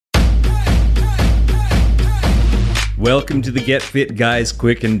Welcome to the Get Fit Guys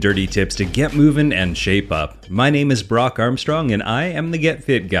quick and dirty tips to get moving and shape up. My name is Brock Armstrong and I am the Get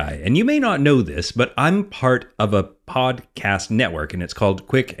Fit Guy. And you may not know this, but I'm part of a podcast network and it's called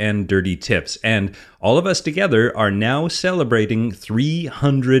Quick and Dirty Tips. And all of us together are now celebrating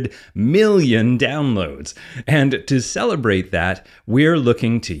 300 million downloads. And to celebrate that, we're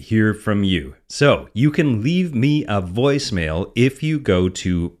looking to hear from you. So you can leave me a voicemail if you go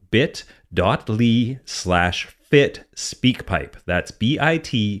to bit.ly/FitSpeakPipe. That's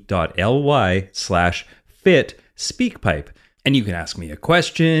bit.ly/FitSpeakPipe. And you can ask me a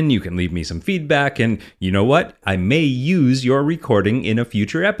question, you can leave me some feedback, and you know what? I may use your recording in a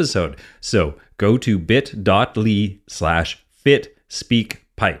future episode. So go to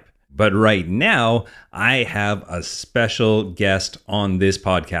bit.ly/FitSpeakPipe. But right now, I have a special guest on this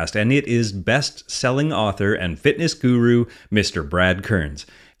podcast, and it is best-selling author and fitness guru, Mr. Brad Kearns.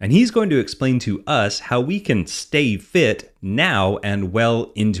 And he's going to explain to us how we can stay fit now and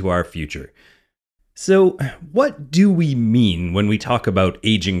well into our future. So, what do we mean when we talk about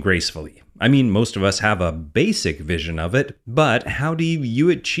aging gracefully? I mean, most of us have a basic vision of it, but how do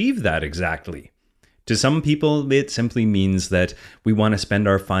you achieve that exactly? To some people, it simply means that we want to spend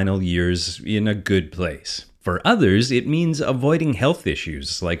our final years in a good place. For others, it means avoiding health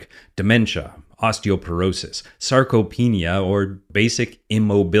issues like dementia, osteoporosis, sarcopenia, or basic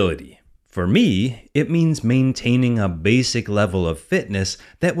immobility. For me, it means maintaining a basic level of fitness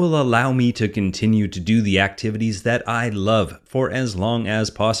that will allow me to continue to do the activities that I love for as long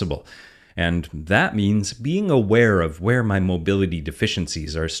as possible. And that means being aware of where my mobility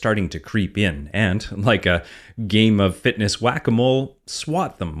deficiencies are starting to creep in and, like a game of fitness whack-a-mole,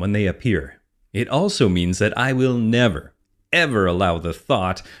 swat them when they appear. It also means that I will never, ever allow the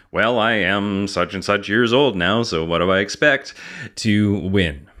thought, well, I am such and such years old now, so what do I expect, to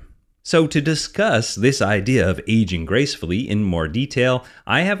win. So to discuss this idea of aging gracefully in more detail,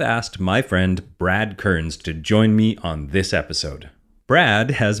 I have asked my friend Brad Kearns to join me on this episode. Brad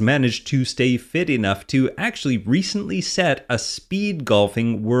has managed to stay fit enough to actually recently set a speed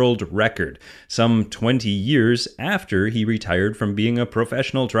golfing world record, some 20 years after he retired from being a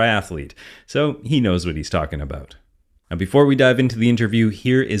professional triathlete, so he knows what he's talking about. Now, before we dive into the interview,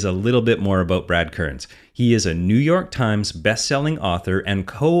 here is a little bit more about Brad Kearns. He is a New York Times best-selling author and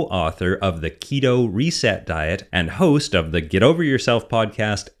co-author of the Keto Reset Diet and host of the Get Over Yourself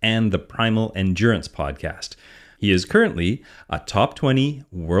podcast and the Primal Endurance podcast. He is currently a top 20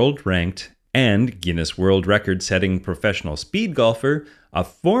 world-ranked and Guinness World Record-setting professional speed golfer, a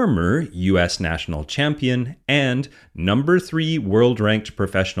former U.S. national champion, and number 3 world-ranked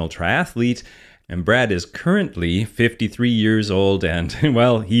professional triathlete. And Brad is currently 53 years old and,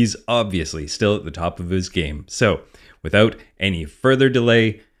 well, he's obviously still at the top of his game. So, without any further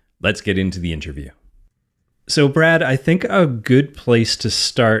delay, let's get into the interview. So, Brad, I think a good place to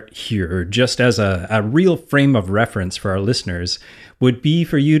start here, just as a real frame of reference for our listeners, would be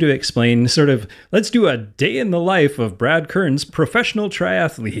for you to explain let's do a day in the life of Brad Kearns, professional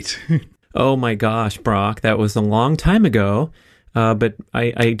triathlete. Oh my gosh, Brock, that was a long time ago. But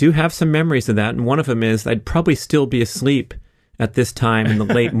I do have some memories of that, and one of them is I'd probably still be asleep at this time in the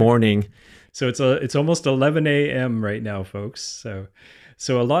late morning. So it's almost 11 a.m. right now, folks.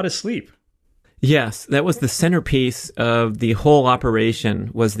 So a lot of sleep. Yes, that was the centerpiece of the whole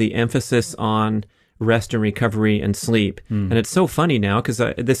operation, was the emphasis on rest and recovery and sleep. And it's so funny now because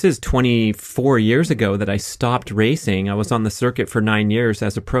this is 24 years ago that I stopped racing. I was on the circuit for 9 years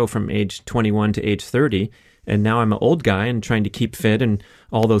as a pro from age 21 to age 30. And now I'm an old guy and trying to keep fit and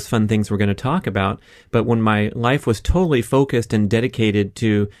all those fun things we're going to talk about. But when my life was totally focused and dedicated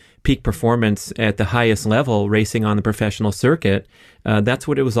to peak performance at the highest level, racing on the professional circuit, that's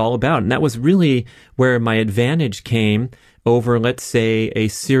what it was all about. And that was really where my advantage came over, let's say, a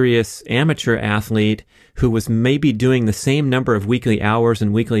serious amateur athlete who was maybe doing the same number of weekly hours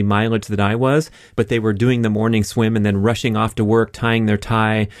and weekly mileage that I was, but they were doing the morning swim and then rushing off to work, tying their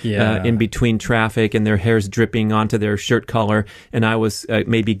tie in between traffic, and their hair's dripping onto their shirt collar. And I was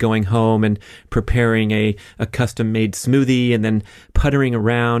maybe going home and preparing a custom-made smoothie and then puttering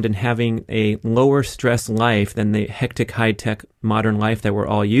around and having a lower stress life than the hectic, high-tech modern life that we're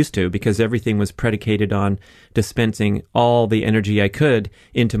all used to, because everything was predicated on dispensing all the energy I could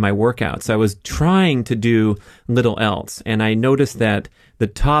into my workouts. I was trying to do little else, and I noticed that the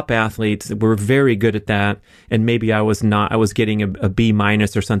top athletes were very good at that, and maybe I was not. I was getting a B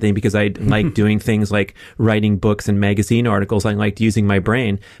minus or something because I liked doing things like writing books and magazine articles. I liked using my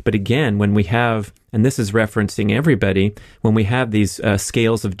brain. But again, when we have, and this is referencing everybody, when we have these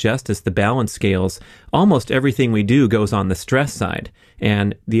scales of justice, the balance scales almost everything we do goes on the stress side.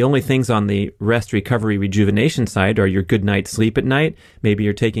 And the only things on the rest, recovery, rejuvenation side are your good night's sleep at night. Maybe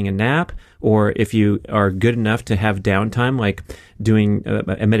you're taking a nap, or if you are good enough to have downtime, like doing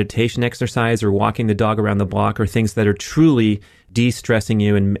a meditation exercise or walking the dog around the block, or things that are truly de-stressing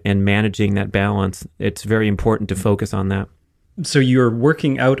you and managing that balance. It's very important to focus on that. So you're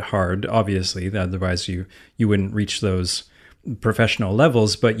working out hard, obviously, otherwise you wouldn't reach those professional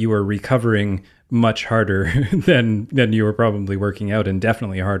levels, but you are recovering much harder than you were probably working out, and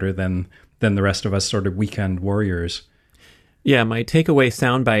definitely harder than the rest of us sort of weekend warriors. Yeah, my takeaway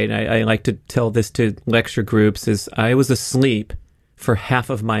soundbite, I like to tell this to lecture groups, is I was asleep for half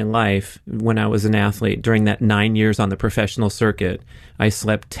of my life when I was an athlete. During that 9 years on the professional circuit, I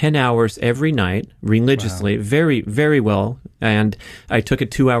slept 10 hours every night religiously, wow. Very, very well. And I took a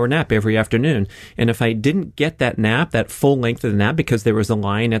 2-hour nap every afternoon. And if I didn't get that nap, that full length of the nap, because there was a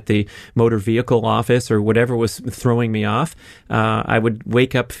line at the motor vehicle office or whatever was throwing me off, I would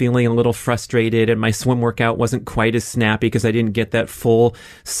wake up feeling a little frustrated, and my swim workout wasn't quite as snappy because I didn't get that full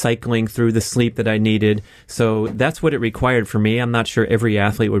cycling through the sleep that I needed. So that's what it required for me. I'm not sure every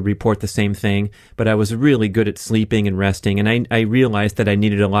athlete would report the same thing, but I was really good at sleeping and resting. And I realized that I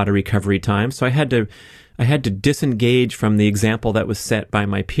needed a lot of recovery time. So I had to disengage from the example that was set by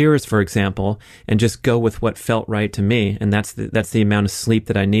my peers, for example, and just go with what felt right to me. And that's the amount of sleep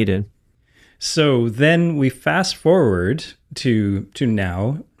that I needed. So then we fast forward to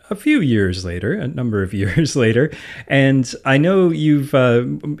now, a few years later, a number of years later, and I know you've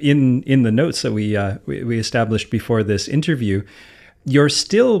in the notes that we established before this interview, you're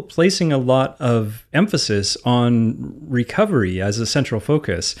still placing a lot of emphasis on recovery as a central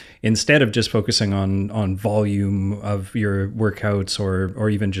focus, instead of just focusing on volume of your workouts or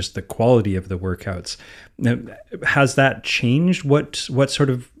even just the quality of the workouts. Now, has that changed? What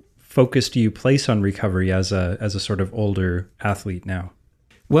sort of focus do you place on recovery as a sort of older athlete now?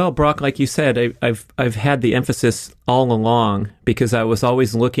 Well, Brock, like you said, I've had the emphasis all along, because I was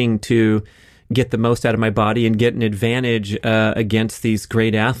always looking to get the most out of my body and get an advantage against these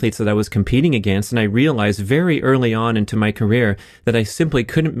great athletes that I was competing against. And I realized very early on into my career that I simply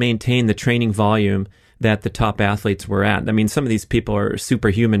couldn't maintain the training volume that the top athletes were at. I mean, some of these people are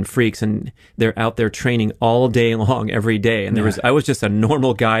superhuman freaks, and they're out there training all day long, every day. And I was just a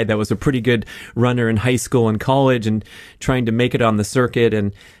normal guy that was a pretty good runner in high school and college and trying to make it on the circuit.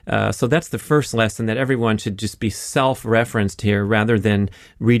 And so that's the first lesson, that everyone should just be self-referenced here, rather than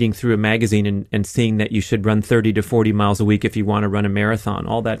reading through a magazine and seeing that you should run 30 to 40 miles a week if you want to run a marathon.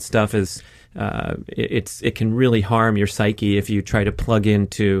 All that stuff is it can really harm your psyche if you try to plug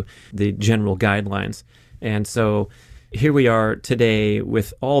into the general guidelines. And so here we are today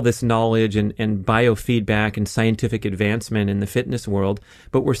with all this knowledge and biofeedback and scientific advancement in the fitness world,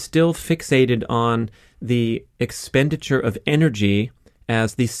 but we're still fixated on the expenditure of energy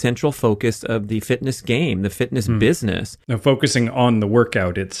as the central focus of the fitness game, the fitness business. Now, focusing on the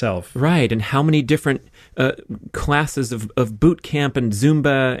workout itself. Right, and how many different classes of boot camp and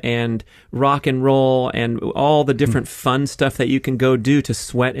Zumba and rock and roll and all the different fun stuff that you can go do to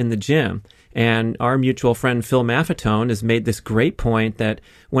sweat in the gym. And our mutual friend Phil Maffetone has made this great point that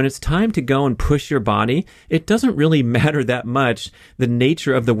when it's time to go and push your body, it doesn't really matter that much the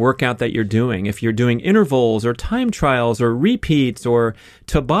nature of the workout that you're doing. If you're doing intervals or time trials or repeats or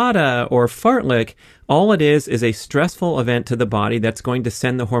Tabata or fartlek, all it is a stressful event to the body that's going to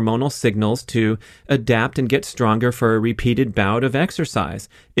send the hormonal signals to adapt and get stronger for a repeated bout of exercise,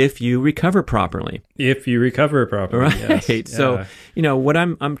 if you recover properly. If you recover properly, right? Yes. So, what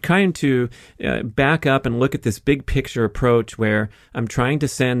I'm trying to back up and look at this big picture approach, where I'm trying to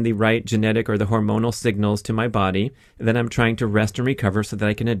send the right genetic or the hormonal signals to my body, and then I'm trying to rest and recover so that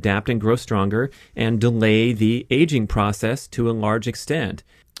I can adapt and grow stronger and delay the aging process to a large extent.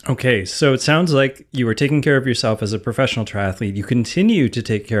 Okay, so it sounds like you were taking care of yourself as a professional triathlete. You continue to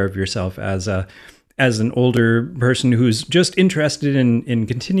take care of yourself as an older person who's just interested in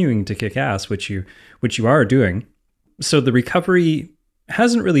continuing to kick ass, which you are doing. So the recovery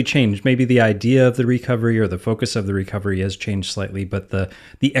hasn't really changed. Maybe the idea of the recovery or the focus of the recovery has changed slightly, but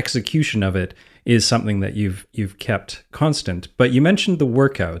the execution of it is something that you've kept constant. But you mentioned the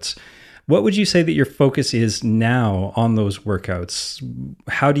workouts. What would you say that your focus is now on those workouts?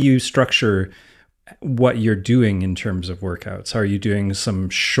 How do you structure what you're doing in terms of workouts? Are you doing some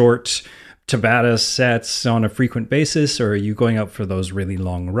short Tabata sets on a frequent basis, or are you going out for those really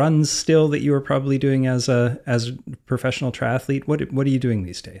long runs still that you were probably doing as a professional triathlete? What are you doing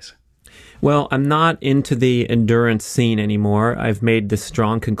these days? Well, I'm not into the endurance scene anymore. I've made the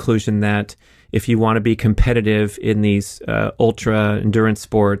strong conclusion that if you want to be competitive in these ultra endurance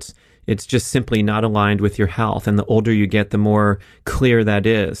sports, It's just simply not aligned with your health. And the older you get, the more clear that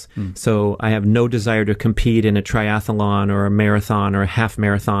is. So I have no desire to compete in a triathlon or a marathon or a half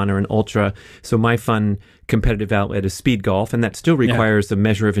marathon or an ultra. So my fun competitive outlet is speed golf, and that still requires a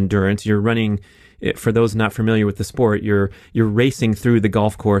measure of endurance. You're running, for those not familiar with the sport, you're racing through the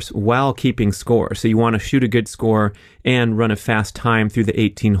golf course while keeping score. So you want to shoot a good score and run a fast time through the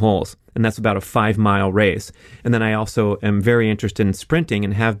 18 holes. And that's about a 5-mile race. And then I also am very interested in sprinting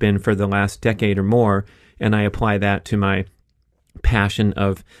and have been for the last decade or more. And I apply that to my passion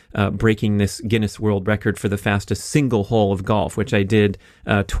of breaking this Guinness World Record for the fastest single hole of golf, which I did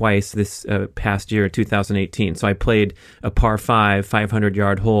twice this past year, 2018. So I played a par 5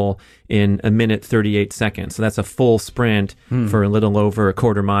 500-yard hole in 1 minute 38 seconds. So that's a full sprint for a little over a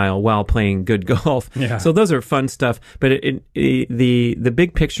quarter mile while playing good golf. Yeah. So those are fun stuff. But the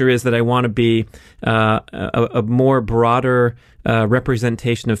big picture is that I want to be a more broader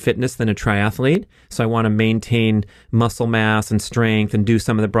representation of fitness than a triathlete. So I want to maintain muscle mass and strength and do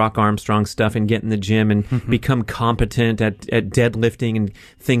some of the Brock Armstrong stuff and get in the gym and become competent at deadlifting and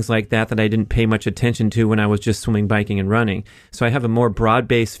things like that I didn't pay much attention to when I was just swimming, biking, and running. So I have a more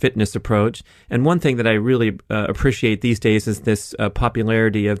broad-based fitness approach. And one thing that I really appreciate these days is this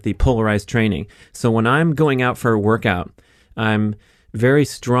popularity of the polarized training. So when I'm going out for a workout, I'm very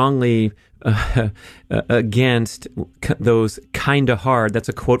strongly against those kinda hard. That's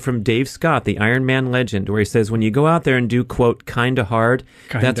a quote from Dave Scott, the Ironman legend, where he says, when you go out there and do, quote, kinda hard,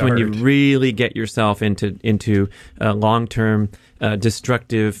 that's when you really get yourself into long-term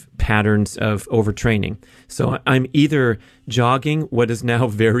destructive patterns of overtraining. So I'm either jogging what is now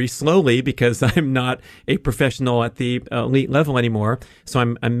very slowly because I'm not a professional at the elite level anymore. So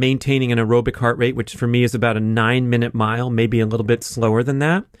I'm maintaining an aerobic heart rate, which for me is about a 9-minute mile, maybe a little bit slower than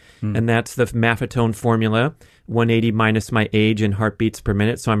that. And that's the Maffetone formula, 180 minus my age in heartbeats per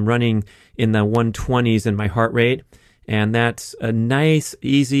minute. So I'm running in the 120s in my heart rate. And that's a nice,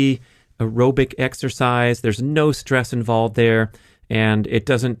 easy aerobic exercise. There's no stress involved there. And it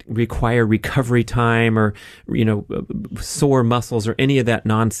doesn't require recovery time or, sore muscles or any of that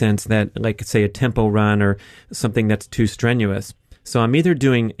nonsense that, like, say, a tempo run or something that's too strenuous. So I'm either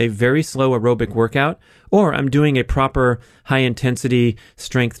doing a very slow aerobic workout or I'm doing a proper high-intensity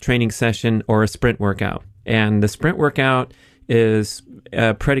strength training session or a sprint workout. And the sprint workout is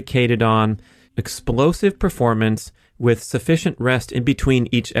predicated on explosive performance with sufficient rest in between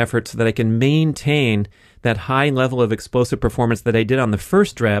each effort so that I can maintain that high level of explosive performance that I did on the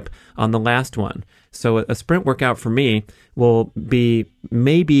first rep on the last one. So a sprint workout for me will be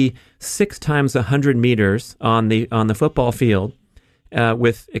maybe 6 times 100 meters on the football field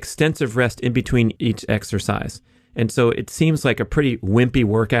with extensive rest in between each exercise. And so it seems like a pretty wimpy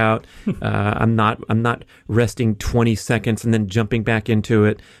workout. I'm not resting 20 seconds and then jumping back into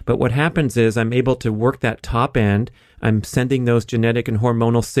it. But what happens is I'm able to work that top end. I'm sending those genetic and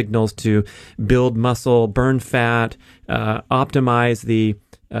hormonal signals to build muscle, burn fat, optimize the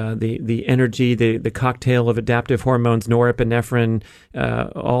energy, the cocktail of adaptive hormones, norepinephrine,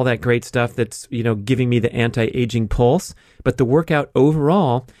 all that great stuff that's, giving me the anti-aging pulse. But the workout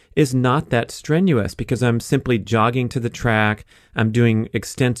overall is not that strenuous because I'm simply jogging to the track. I'm doing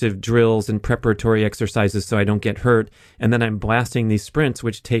extensive drills and preparatory exercises so I don't get hurt. And then I'm blasting these sprints,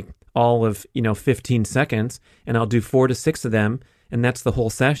 which take all of, 15 seconds, and I'll do 4 to 6 of them, and that's the whole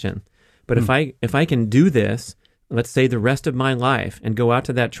session. But if I can do this, let's say the rest of my life, and go out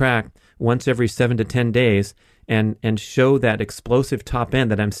to that track once every 7 to 10 days and show that explosive top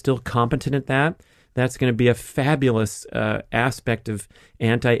end that I'm still competent at that, that's going to be a fabulous aspect of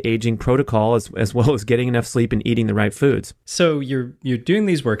anti-aging protocol as well as getting enough sleep and eating the right foods. So you're doing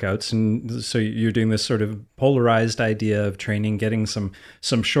these workouts, and so you're doing this sort of polarized idea of training, getting some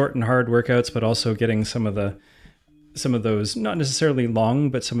short and hard workouts, but also getting some of those not necessarily long,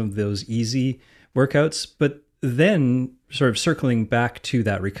 but some of those easy workouts. But then sort of circling back to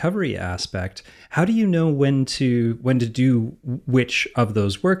that recovery aspect, how do you know when to do which of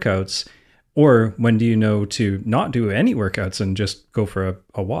those workouts? Or when do you know to not do any workouts and just go for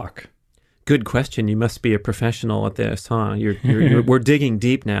a walk? Good question. You must be a professional at this, huh? We're digging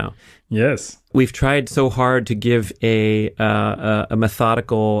deep now. Yes. We've tried so hard to give a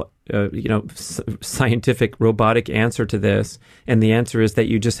methodical, scientific, robotic answer to this, and the answer is that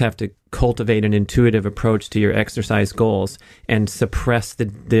you just have to cultivate an intuitive approach to your exercise goals and suppress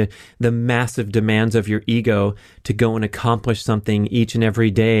the massive demands of your ego to go and accomplish something each and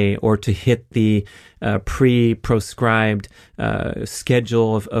every day, or to hit the pre-proscribed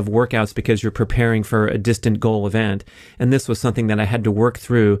schedule of workouts because you're preparing for a distant goal event. And this was something that I had to work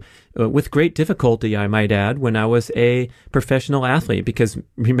through with great difficulty, I might add, when I was a professional athlete, because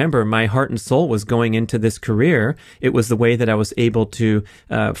remember, my heart and soul was going into this career. It was the way that I was able to,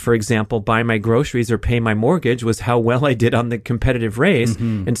 for example, buy my groceries or pay my mortgage, was how well I did on the competitive race.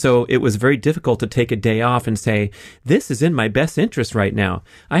 Mm-hmm. And so it was very difficult to take a day off and say, this is in my best interest right now.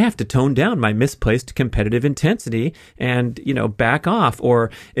 I have to tone down my misplaced competitive intensity and, back off.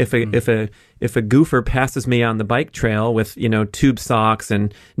 Or if a goofer passes me on the bike trail with, tube socks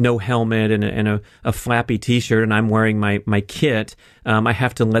and no helmet and a flappy t-shirt, and I'm wearing my kit, I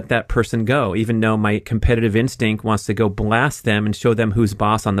have to let that person go, even though my competitive instinct wants to go blast them and show them who's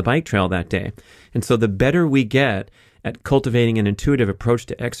boss on the bike trail that day. And so the better we get at cultivating an intuitive approach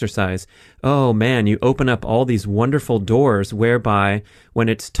to exercise, oh man, you open up all these wonderful doors whereby when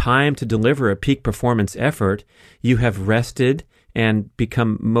it's time to deliver a peak performance effort, you have rested and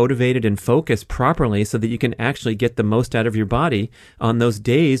become motivated and focused properly so that you can actually get the most out of your body on those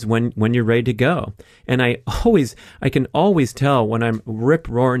days when you're ready to go. And I can always tell when I'm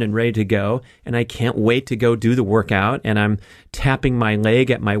rip-roaring and ready to go, and I can't wait to go do the workout, and I'm tapping my leg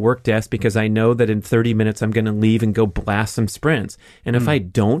at my work desk because I know that in 30 minutes I'm going to leave and go blast some sprints. And if I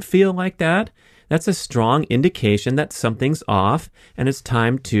don't feel like that, that's a strong indication that something's off, and it's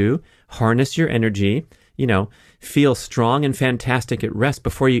time to harness your energy, feel strong and fantastic at rest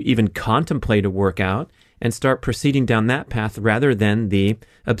before you even contemplate a workout, and start proceeding down that path rather than the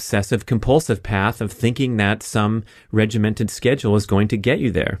obsessive compulsive path of thinking that some regimented schedule is going to get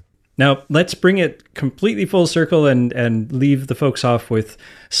you there. Now, let's bring it completely full circle and leave the folks off with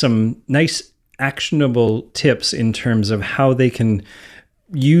some nice actionable tips in terms of how they can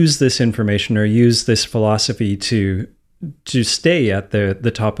use this information or use this philosophy to stay at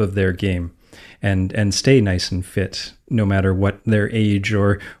the top of their game. And stay nice and fit, no matter what their age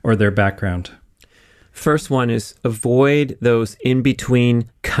or their background. First one is avoid those in-between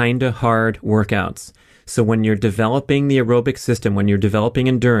kinda hard workouts. So when you're developing the aerobic system, when you're developing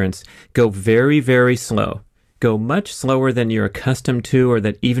endurance, go very, very slow. Go much slower than you're accustomed to or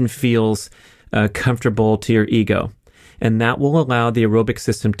that even feels comfortable to your ego. And that will allow the aerobic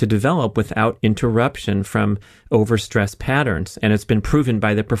system to develop without interruption from overstress patterns. And it's been proven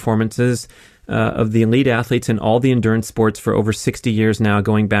by the performances of the elite athletes in all the endurance sports for over 60 years now,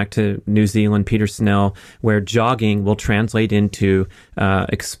 going back to New Zealand, Peter Snell, where jogging will translate into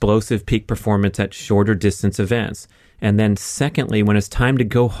explosive peak performance at shorter distance events. And then secondly, when it's time to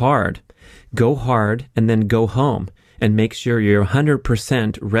go hard and then go home. And make sure you're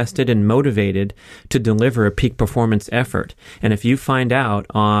 100% rested and motivated to deliver a peak performance effort. And if you find out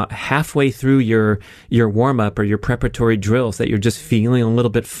halfway through your warm-up or your preparatory drills that you're just feeling a little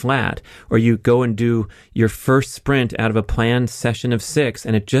bit flat, or you go and do your first sprint out of a planned session of 6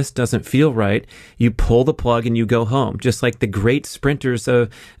 and it just doesn't feel right, you pull the plug and you go home. Just like the great sprinters of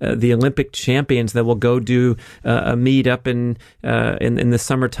the Olympic champions that will go do a meet up in the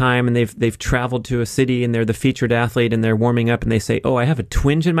summertime, and they've traveled to a city and they're the featured athlete, and they're warming up and they say, oh, I have a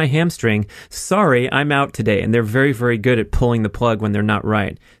twinge in my hamstring. Sorry, I'm out today. And they're very, very good at pulling the plug when they're not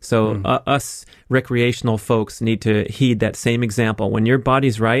right. So us recreational folks need to heed that same example. When your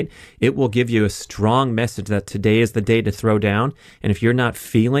body's right, it will give you a strong message that today is the day to throw down. And if you're not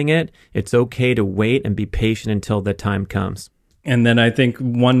feeling it, it's okay to wait and be patient until the time comes. And then I think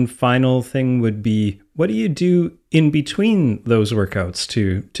one final thing would be, what do you do in between those workouts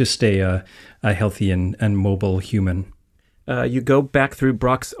to stay a healthy and mobile human? You go back through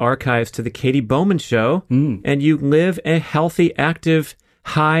Brock's archives to the Katie Bowman show, and you live a healthy, active,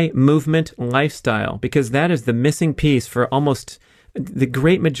 high movement lifestyle, because that is the missing piece for almost the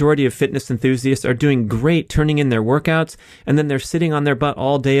great majority of fitness enthusiasts. Are doing great turning in their workouts, and then they're sitting on their butt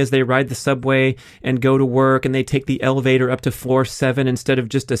all day as they ride the subway and go to work, and they take the elevator up to floor 7 instead of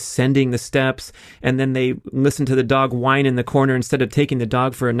just ascending the steps, and then they listen to the dog whine in the corner instead of taking the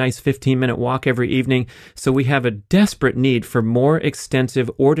dog for a nice 15-minute walk every evening. So we have a desperate need for more extensive,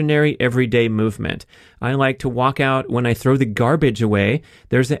 ordinary, everyday movement. I like to walk out when I throw the garbage away.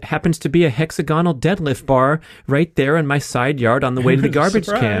 Happens to be a hexagonal deadlift bar right there in my side yard on the way to the garbage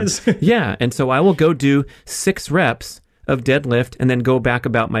can. Yeah, and so I will go do 6 reps of deadlift and then go back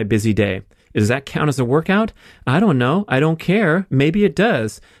about my busy day. Does that count as a workout? I don't know. I don't care. Maybe it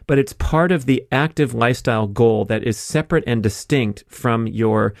does, but it's part of the active lifestyle goal that is separate and distinct from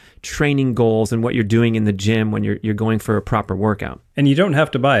your training goals and what you're doing in the gym when you're going for a proper workout. And you don't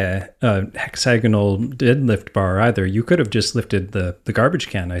have to buy a hexagonal deadlift bar either. You could have just lifted the garbage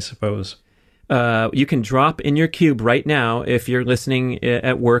can, I suppose. You can drop in your cube right now if you're listening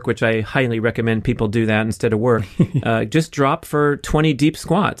at work, which I highly recommend people do that instead of work. Just drop for 20 deep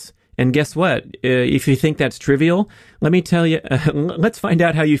squats. And guess what? If you think that's trivial, let me tell you, let's find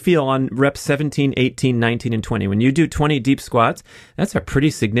out how you feel on reps 17, 18, 19, and 20. When you do 20 deep squats, that's a pretty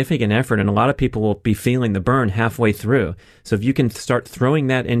significant effort, and a lot of people will be feeling the burn halfway through. So if you can start throwing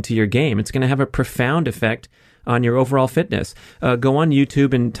that into your game, it's going to have a profound effect on your overall fitness. Go on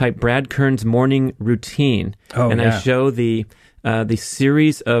YouTube and type Brad Kearns morning routine. I show the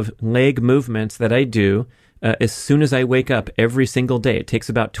series of leg movements that I do as soon as I wake up every single day. It takes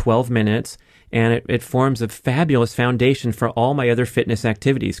about 12 minutes, and it forms a fabulous foundation for all my other fitness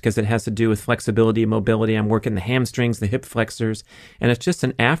activities because it has to do with flexibility and mobility. I'm working the hamstrings, the hip flexors, and it's just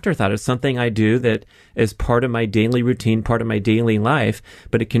an afterthought. It's something I do that is part of my daily routine, part of my daily life,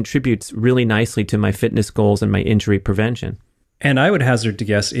 but it contributes really nicely to my fitness goals and my injury prevention. And I would hazard to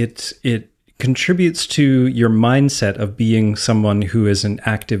guess it contributes to your mindset of being someone who is an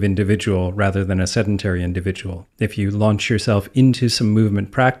active individual rather than a sedentary individual. If you launch yourself into some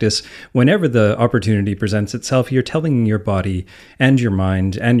movement practice, whenever the opportunity presents itself, you're telling your body and your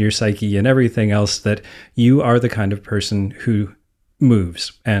mind and your psyche and everything else that you are the kind of person who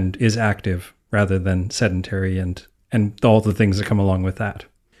moves and is active rather than sedentary and all the things that come along with that.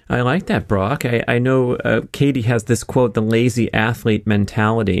 I like that, Brock. I know Katie has this quote, the lazy athlete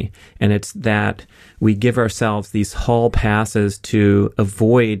mentality, and it's that we give ourselves these hall passes to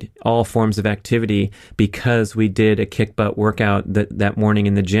avoid all forms of activity because we did a kick butt workout that morning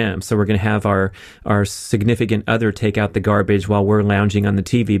in the gym. So we're going to have our significant other take out the garbage while we're lounging on the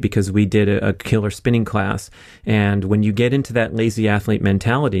TV because we did a killer spinning class. And when you get into that lazy athlete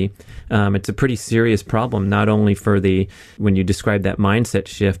mentality, it's a pretty serious problem, not only for when you describe that mindset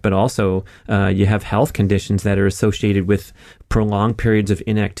shift, but also you have health conditions that are associated with prolonged periods of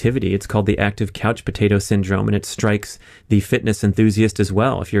inactivity. It's called the active couch potato syndrome, and it strikes the fitness enthusiast as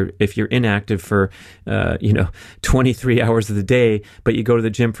well. If you're inactive for 23 hours of the day, but you go to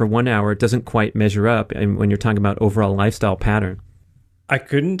the gym for 1 hour, it doesn't quite measure up. And when you're talking about overall lifestyle pattern. I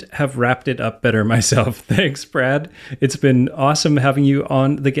couldn't have wrapped it up better myself. Thanks, Brad. It's been awesome having you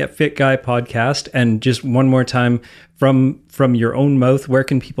on the Get Fit Guy podcast. And just one more time, from your own mouth, where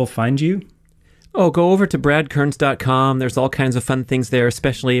can people find you? Oh, go over to bradkearns.com. There's all kinds of fun things there,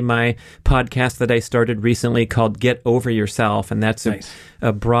 especially my podcast that I started recently called Get Over Yourself. And that's nice.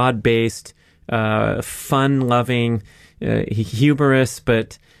 a broad-based, fun-loving, humorous,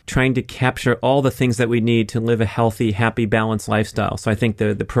 but trying to capture all the things that we need to live a healthy, happy, balanced lifestyle. So I think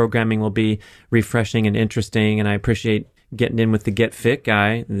the programming will be refreshing and interesting, and I appreciate getting in with the Get Fit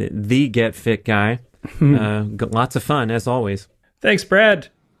Guy, the Get Fit Guy. Lots of fun, as always. Thanks, Brad.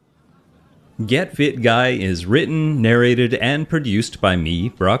 Get Fit Guy is written, narrated, and produced by me,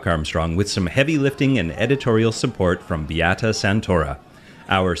 Brock Armstrong, with some heavy lifting and editorial support from Beata Santora.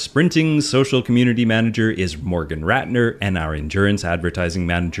 Our sprinting social community manager is Morgan Ratner, and our endurance advertising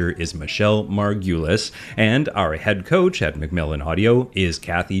manager is Michelle Margulis, and our head coach at Macmillan Audio is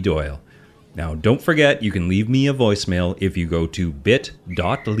Kathy Doyle. Now, don't forget, you can leave me a voicemail if you go to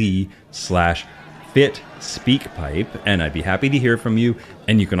bit.ly/FitSpeakPipe, and I'd be happy to hear from you.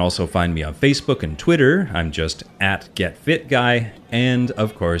 And you can also find me on Facebook and Twitter. I'm just at GetFitGuy, and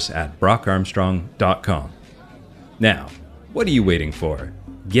of course at BrockArmstrong.com. Now, what are you waiting for?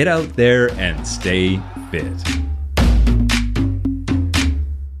 Get out there and stay fit.